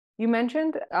You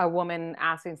mentioned a woman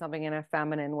asking something in a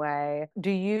feminine way.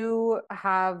 Do you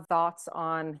have thoughts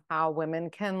on how women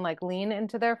can like lean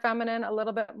into their feminine a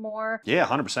little bit more? Yeah,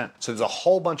 100%. So there's a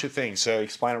whole bunch of things. So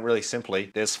explain it really simply.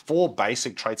 There's four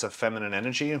basic traits of feminine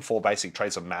energy and four basic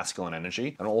traits of masculine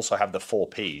energy, and also have the four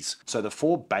P's. So the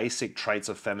four basic traits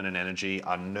of feminine energy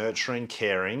are nurturing,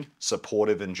 caring,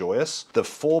 supportive, and joyous. The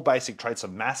four basic traits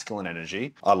of masculine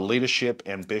energy are leadership,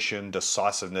 ambition,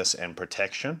 decisiveness, and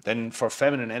protection. Then for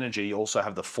feminine energy, you also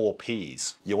have the four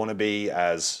P's. You want to be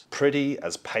as pretty,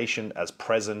 as patient, as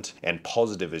present, and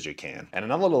positive as you can. And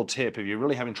another little tip, if you're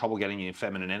really having trouble getting your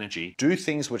feminine energy, do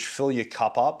things which fill your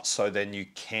cup up so then you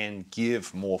can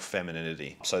give more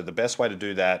femininity. So the best way to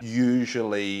do that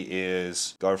usually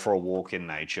is go for a walk in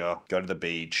nature, go to the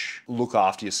beach, look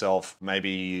after yourself,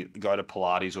 maybe go to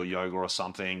Pilates or yoga or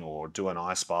something, or do an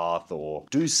ice bath, or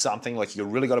do something. Like, you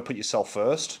really got to put yourself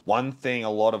first. One thing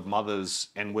a lot of mothers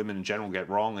and women in general get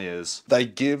wrong is they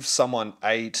give someone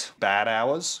 8 bad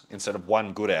hours instead of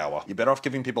 1 good hour. You're better off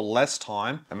giving people less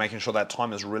time and making sure that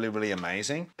time is really, really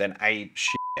amazing than 8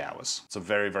 shit hours. It's a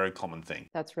very, very common thing.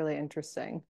 That's really interesting.